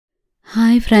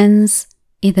Hi friends,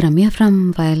 இது Ramya from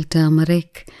Wild Turmeric.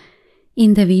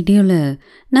 இந்த வீடியோல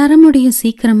நரமுடிய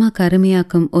சீக்கிரமா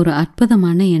கருமையாக்கும் ஒரு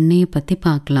அற்புதமான எண்ணெயை பத்தி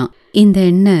பார்க்கலாம். இந்த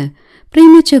எண்ணெய்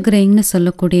premature grayingனு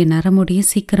சொல்லக்கூடிய நரமுடிய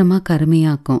சீக்கிரமா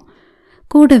கருமையாக்கும்.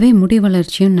 கூடவே முடி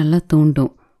வளர்ச்சியும் நல்லா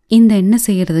தூண்டும். இந்த எண்ணெய்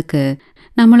செய்யறதுக்கு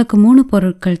நம்மளுக்கு 3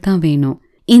 பொருட்கள் தான் வேணும்.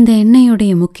 இந்த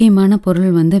எண்ணெயோடைய முக்கியமான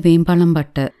பொருள் வேம்பாலம்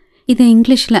பட்டை. இதை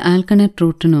இங்கிலீஷ்ல ஆல்கனட்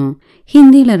ரூட்னும்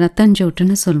ஹிந்தியில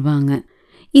ரத்தஞ்சோட்டுன்னு சொல்வாங்க.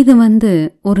 இது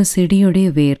ஒரு செடியோடைய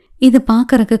வேர். இது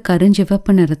பார்க்கறக்கு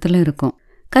கருஞ்சிவப்பு நிறத்துல இருக்கும்.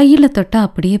 கையில தொட்டா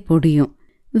அப்படியே பொடியும்.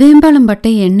 வேம்பாலம்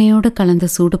பட்டை எண்ணெயோடு கலந்து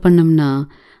சூடு பண்ணோம்னா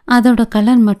அதோட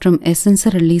கலர் மற்றும்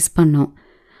எசன்ஸை ரிலீஸ் பண்ணும்.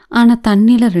 ஆனா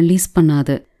தண்ணியில ரிலீஸ்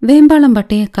பண்ணாது. வேம்பாலம்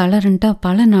பட்டைய கலர்ன்ட்டா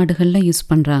பல நாடுகள்ல யூஸ்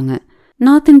பண்றாங்க.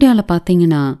 நார்த் இந்தியாவில்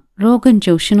பார்த்தீங்கன்னா ரோகன்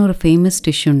ஜோஷ்னு ஒரு ஃபேமஸ்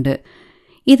டிஷ் உண்டு.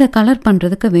 இதை கலர்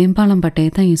பண்றதுக்கு வேம்பாலம்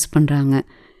பட்டையை தான் யூஸ் பண்றாங்க.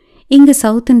 இங்க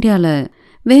சவுத் இந்தியாவில்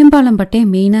வேம்பாலம் பட்டையை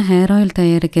மெயினாக ஹேர் ஆயில்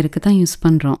தயாரிக்கிறதுக்கு தான் யூஸ்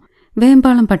பண்ணுறோம்.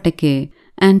 வேம்பாலம் பட்டைக்கு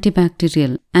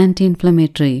antibacterial, anti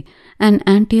inflammatory and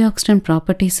antioxidant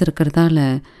properties இருக்கிறதால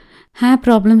ஹேர்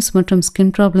ப்ராப்ளம்ஸ் மற்றும்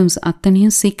ஸ்கின் ப்ராப்ளம்ஸ்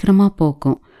அத்தனையும் சீக்கிரமாக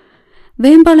போக்கும்.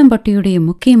 வேம்பாலம் பட்டையுடைய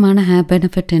முக்கியமான ஹேர்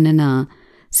பெனிஃபிட் என்னென்னா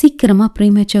சீக்கிரமாக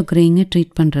ப்ரீமேச்சர் கிரேயிங்கை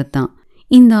ட்ரீட் பண்ணுறது தான்.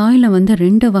 இந்த ஆயிலை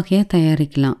 2 வகையாக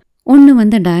தயாரிக்கலாம்.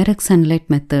 ஒன்று டைரக்ட் சன்லைட்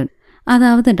மெத்தட்,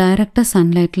 அதாவது டைரக்டாக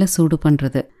சன்லைட்டில் சூடு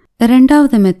பண்ணுறது.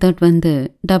 ரெண்டாவது மெத்தட்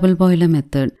டபுள் பாய்லர்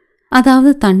மெத்தட், அதாவது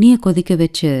தண்ணியை கொதிக்க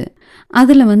வச்சு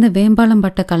அதில் வேம்பாலம்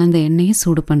பட்டை கலந்த எண்ணெயை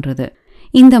சூடு பண்ணுறது.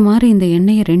 இந்த மாதிரி இந்த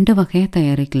எண்ணெயை 2 வகையாக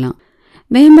தயாரிக்கலாம்.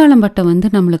 வேம்பாலம் பட்டை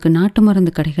நம்மளுக்கு நாட்டு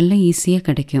மருந்து கடைகளில் ஈஸியாக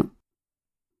கிடைக்கும்.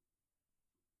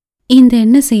 இந்த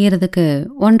எண்ணெய் செய்யறதுக்கு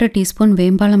 1.5 டீஸ்பூன்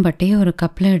வேம்பாலம் பட்டையை ஒரு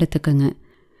கப்பில் எடுத்துக்கோங்க.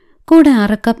 கூட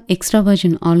 1/2 cup extra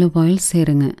virgin olive oil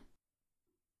சேருங்க.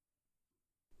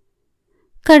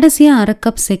 கடைசியாக 1/2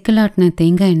 கப் செக்கிலாட்டின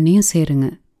தேங்காய் எண்ணெயும் சேருங்க.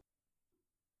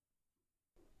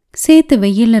 சேர்த்து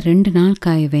வெயிலில் 2 நாள்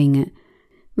காய வைங்க.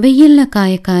 வெயிலில்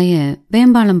காய காய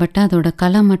வேம்பாலம் பட்டை அதோட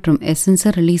கலர் மற்றும்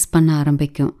எசன்ஸை ரிலீஸ் பண்ண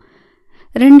ஆரம்பிக்கும்.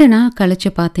 2 நாள்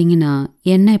கழிச்சு பார்த்தீங்கன்னா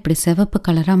எண்ணெய் இப்படி சிவப்பு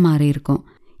கலராக மாறி இருக்கும்.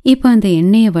 இப்போ அந்த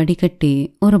எண்ணெயை வடிகட்டி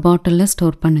ஒரு பாட்டிலில்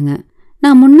ஸ்டோர் பண்ணுங்க.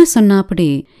 நான் முன்ன சொன்னாப்படி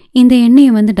இந்த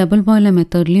எண்ணெயை டபுள் பாய்லர்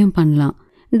மெத்தட்லையும் பண்ணலாம்.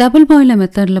 டபுள் பாய்லர்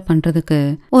மெத்தடில் பண்ணுறதுக்கு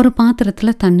ஒரு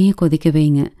பாத்திரத்தில் தண்ணியை கொதிக்க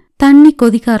வைங்க. தண்ணி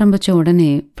கொதிக்க ஆரம்பித்த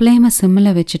உடனே ஃப்ளேமை சிம்மில்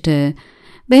வச்சுட்டு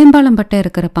வேம்பாலம் பட்டை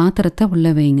இருக்கிற பாத்திரத்தை உள்ள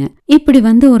வைங்க. இப்படி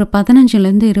ஒரு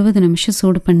 15லேருந்து 20 நிமிஷம்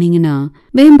சூடு பண்ணிங்கன்னா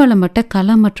வேம்பாலம் பட்டை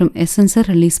கலர் மற்றும் எசன்ஸை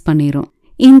ரிலீஸ் பண்ணிடும்.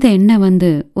 இந்த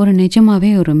எண்ணெய் ஒரு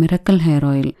நிஜமாவே ஒரு miracle hair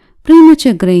oil.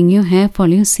 Premature கிரேயிங்கையும் hair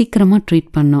ஃபாலையும் சீக்கிரமாக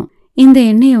ட்ரீட் பண்ணும். இந்த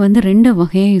எண்ணெயை 2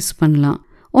 வகையாக யூஸ் பண்ணலாம்.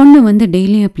 ஒன்று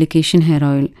டெய்லி அப்ளிகேஷன் ஹேர்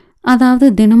ஆயில், அதாவது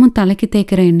தினமும் தலைக்கு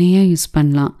தேய்க்கிற எண்ணெயாக யூஸ்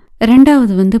பண்ணலாம்.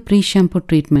 ரெண்டாவது ப்ரீ ஷாம்பு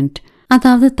ட்ரீட்மெண்ட்,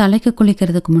 அதாவது தலைக்கு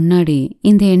குளிக்கிறதுக்கு முன்னாடி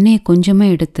இந்த எண்ணெயை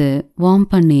கொஞ்சமாக எடுத்து வார்ம்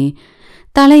பண்ணி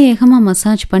தலையேகமாக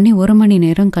மசாஜ் பண்ணி 1 மணி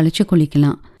நேரம் கழிச்சு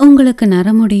குளிக்கலாம். உங்களுக்கு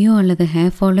நரமுடியோ அல்லது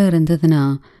ஹேர் ஃபாலோ இருந்ததுன்னா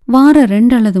வாரம்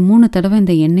 2 அல்லது 3 தடவை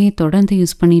இந்த எண்ணெயை தொடர்ந்து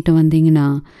யூஸ் பண்ணிட்டு வந்தீங்கன்னா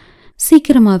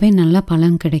சீக்கிரமாகவே நல்ல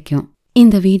பலன் கிடைக்கும்.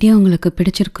 இந்த வீடியோ உங்களுக்கு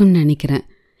பிடிச்சிருக்குன்னு நினைக்கிறேன்.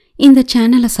 இந்த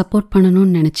சேனலை சப்போர்ட்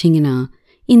பண்ணணும்னு நினச்சிங்கன்னா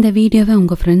இந்த வீடியோவை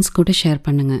உங்கள் ஃப்ரெண்ட்ஸ் கூட ஷேர்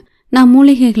பண்ணுங்க. நான்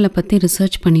மூலிகைகளை பற்றி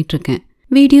ரிசர்ச் பண்ணிகிட்ருக்கேன்.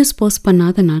 வீடியோஸ் போஸ்ட்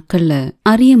பண்ணாத நாட்களில்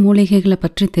அரிய மூலிகைகளை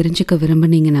பற்றி தெரிஞ்சுக்க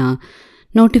விரும்புனீங்கன்னா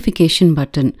நோட்டிஃபிகேஷன்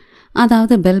பட்டன்,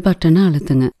 அதாவது பெல் பட்டனை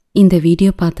அழுத்துங்க. இந்த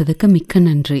வீடியோ பார்த்ததுக்கு மிக்க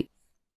நன்றி.